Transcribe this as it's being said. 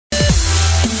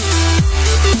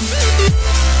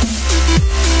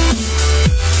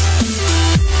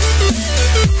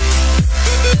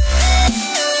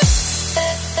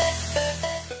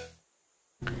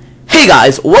Hey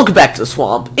guys, welcome back to the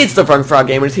Swamp. It's the Frog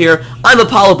Gamers here. I'm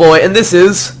Apollo Boy, and this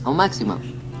is Maximo.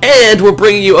 And we're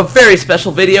bringing you a very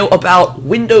special video about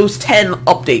Windows 10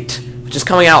 update, which is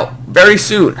coming out very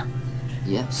soon.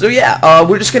 Yeah. So yeah,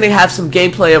 we're just gonna have some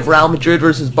gameplay of Real Madrid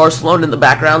versus Barcelona in the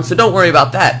background, so don't worry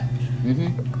about that.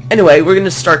 Anyway, we're gonna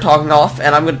start talking off,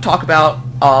 and I'm gonna talk about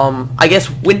I guess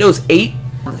Windows 8.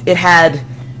 It had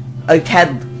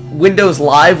Windows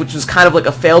Live, which was kind of like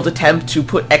a failed attempt to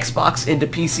put Xbox into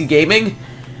PC gaming,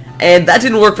 and that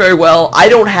didn't work very well. I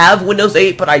don't have Windows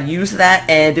 8, but I used that,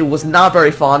 and it was not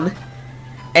very fun.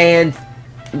 And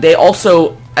they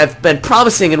also have been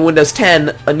promising in Windows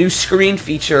 10 a new screen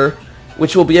feature,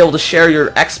 which will be able to share your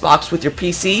Xbox with your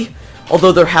PC,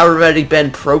 although there have already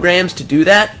been programs to do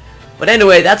that. But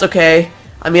anyway, that's okay.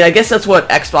 I mean, I guess that's what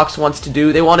Xbox wants to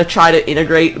do. They want to try to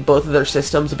integrate both of their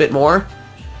systems a bit more,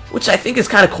 which I think is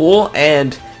kind of cool,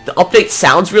 and the update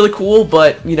sounds really cool,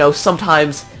 but, you know,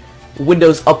 sometimes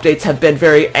Windows updates have been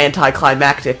very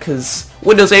anticlimactic, because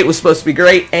Windows 8 was supposed to be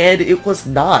great, and it was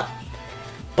not.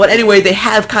 But anyway, they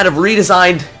have kind of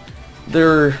redesigned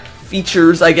their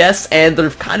features, I guess, and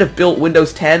they've kind of built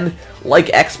Windows 10 like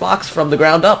Xbox from the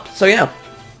ground up, so yeah.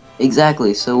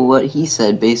 Exactly, so what he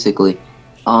said, basically,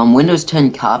 Windows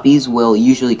 10 copies will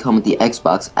usually come with the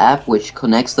Xbox app, which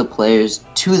connects the players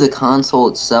to the console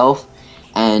itself,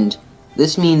 and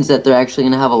this means that they're actually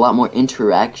going to have a lot more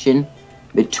interaction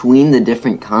between the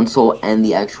different console and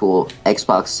the actual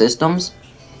Xbox systems,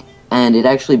 and it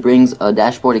actually brings a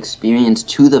dashboard experience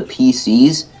to the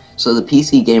PCs, so the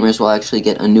PC gamers will actually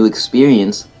get a new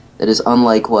experience that is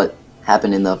unlike what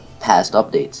happened in the past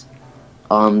updates.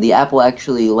 The app will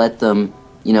actually let them,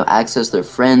 you know, access their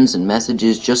friends and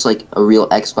messages just like a real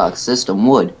Xbox system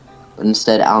would, but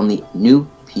instead on the new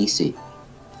PC.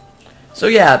 So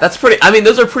yeah, that's I mean,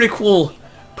 those are pretty cool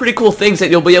things that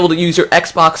you'll be able to use your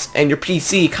Xbox and your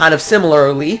PC kind of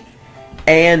similarly.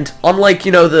 And unlike,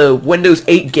 you know, the Windows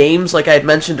 8 games like I had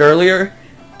mentioned earlier,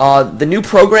 the new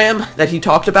program that he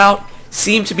talked about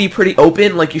seemed to be pretty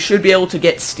open. Like, you should be able to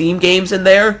get Steam games in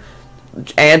there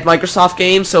and Microsoft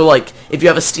games, so like if you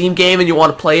have a Steam game and you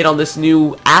want to play it on this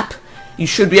new app, you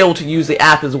should be able to use the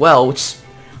app as well, which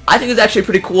I think is actually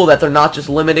pretty cool that they're not just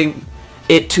limiting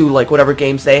it to like whatever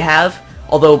games they have,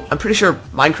 although I'm pretty sure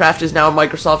Minecraft is now a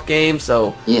Microsoft game,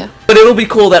 so yeah. But it'll be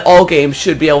cool that all games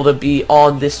should be able to be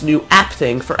on this new app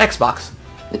thing for Xbox.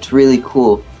 It's really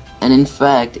cool, and in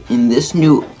fact, in this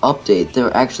new update,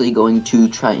 they're actually going to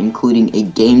try including a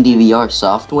game DVR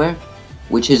software,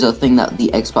 which is a thing that the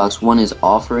Xbox One is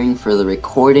offering for the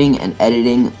recording and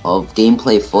editing of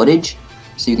gameplay footage.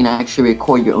 So you can actually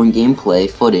record your own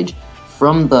gameplay footage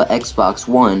from the Xbox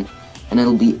One, and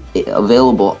it'll be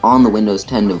available on the Windows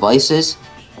 10 devices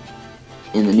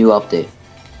in the new update.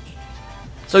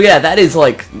 So yeah, that is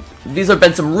like, these have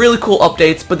been some really cool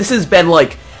updates, but this has been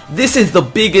like, this is the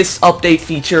biggest update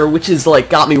feature, which is like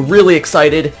got me really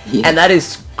excited, and that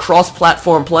is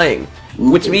cross-platform playing,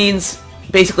 which means,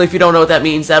 basically, if you don't know what that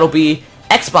means, that'll be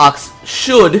Xbox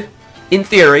should, in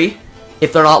theory,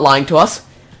 if they're not lying to us,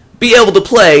 be able to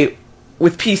play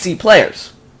with PC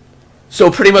players.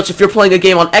 So pretty much if you're playing a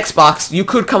game on Xbox, you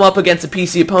could come up against a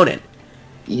PC opponent.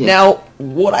 Yeah. Now,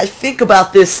 what I think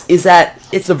about this is that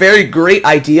it's a very great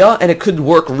idea, and it could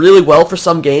work really well for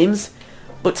some games,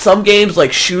 but some games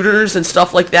like shooters and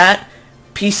stuff like that,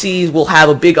 PCs will have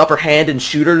a big upper hand in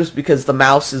shooters because the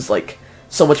mouse is like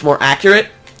so much more accurate,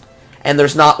 and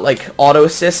there's not like auto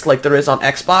assist like there is on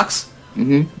Xbox.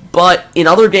 But in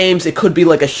other games, it could be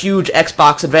like a huge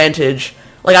Xbox advantage.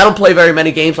 Like, I don't play very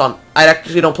many games on, I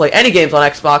actually don't play any games on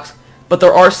Xbox, but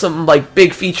there are some like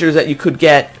big features that you could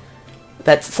get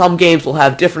that some games will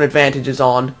have different advantages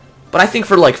on. But I think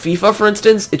for like FIFA, for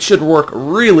instance, it should work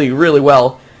really, really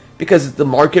well, because the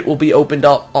market will be opened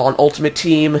up on Ultimate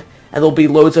Team, and there'll be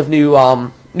loads of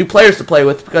new players to play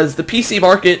with, because the PC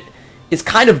market is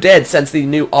kind of dead since the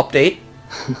new update.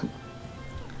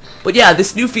 But yeah,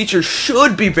 this new feature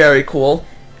should be very cool,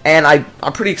 and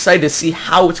I'm pretty excited to see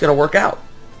how it's going to work out.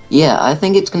 Yeah, I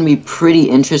think it's going to be pretty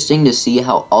interesting to see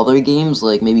how other games,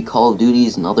 like maybe Call of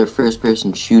Duties and other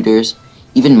first-person shooters,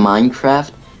 even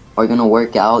Minecraft, are going to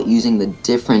work out using the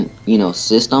different, you know,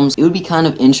 systems. It would be kind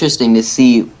of interesting to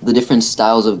see the different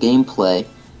styles of gameplay.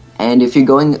 And if you're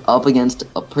going up against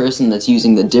a person that's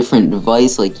using the different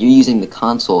device, like you're using the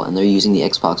console and they're using the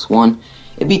Xbox One,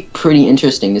 it'd be pretty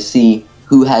interesting to see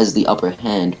who has the upper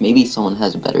hand. Maybe someone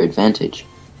has a better advantage.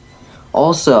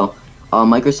 Also,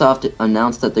 Microsoft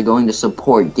announced that they're going to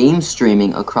support game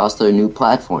streaming across their new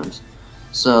platforms.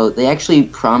 So they actually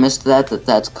promised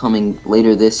that's coming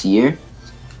later this year,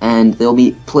 and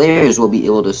players will be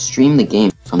able to stream the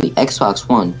game from the Xbox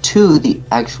One to the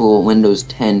actual Windows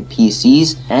 10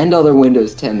 PCs and other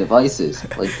Windows 10 devices,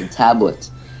 like the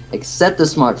tablets, except the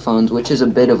smartphones, which is a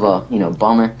bit of a,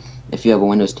 bummer if you have a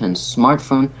Windows 10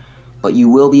 smartphone, but you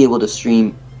will be able to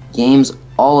stream games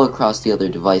all across the other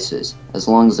devices, as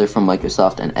long as they're from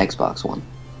Microsoft and Xbox One.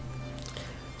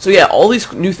 So yeah, all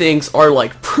these new things are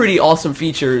like pretty awesome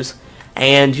features,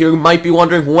 and you might be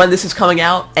wondering when this is coming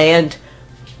out, and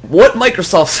what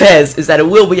Microsoft says is that it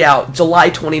will be out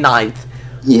July 29th.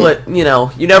 Yeah. But,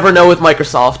 you never know with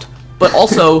Microsoft. But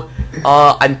also,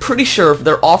 I'm pretty sure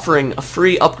they're offering a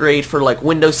free upgrade for like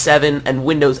Windows 7 and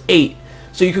Windows 8.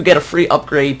 So you could get a free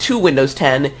upgrade to Windows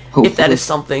 10 Hopefully. If that is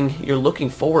something you're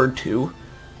looking forward to,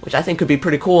 which I think could be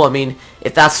pretty cool. I mean,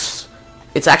 it's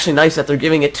actually nice that they're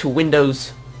giving it to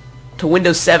Windows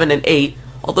 7 and 8,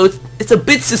 although it's a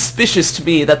bit suspicious to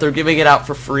me that they're giving it out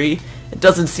for free. It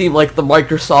doesn't seem like the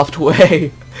Microsoft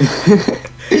way.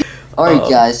 Alright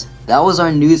guys, that was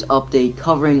our news update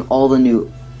covering all the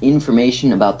new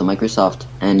information about the Microsoft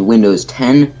and Windows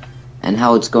 10 and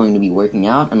how it's going to be working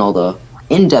out and all the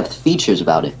in-depth features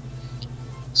about it.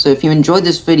 So if you enjoyed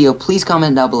this video, please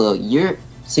comment down below your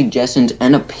suggestions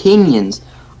and opinions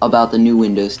about the new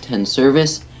Windows 10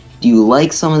 service. Do you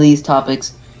like some of these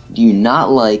topics? Do you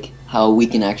not like how we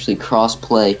can actually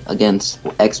cross-play against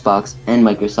Xbox and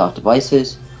Microsoft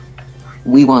devices?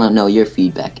 We want to know your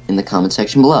feedback in the comment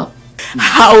section below.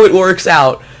 How it works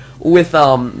out with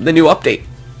the new update.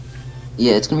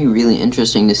 Yeah, it's going to be really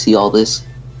interesting to see all this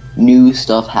new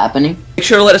stuff happening. Make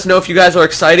sure to let us know if you guys are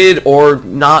excited or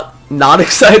not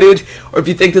excited, or if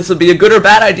you think this would be a good or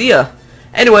bad idea.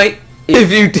 Anyway, if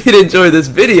you did enjoy this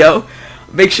video,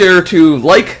 make sure to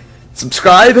like,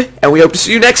 subscribe, and we hope to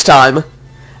see you next time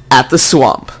at the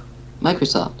swamp.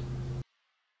 Microsoft.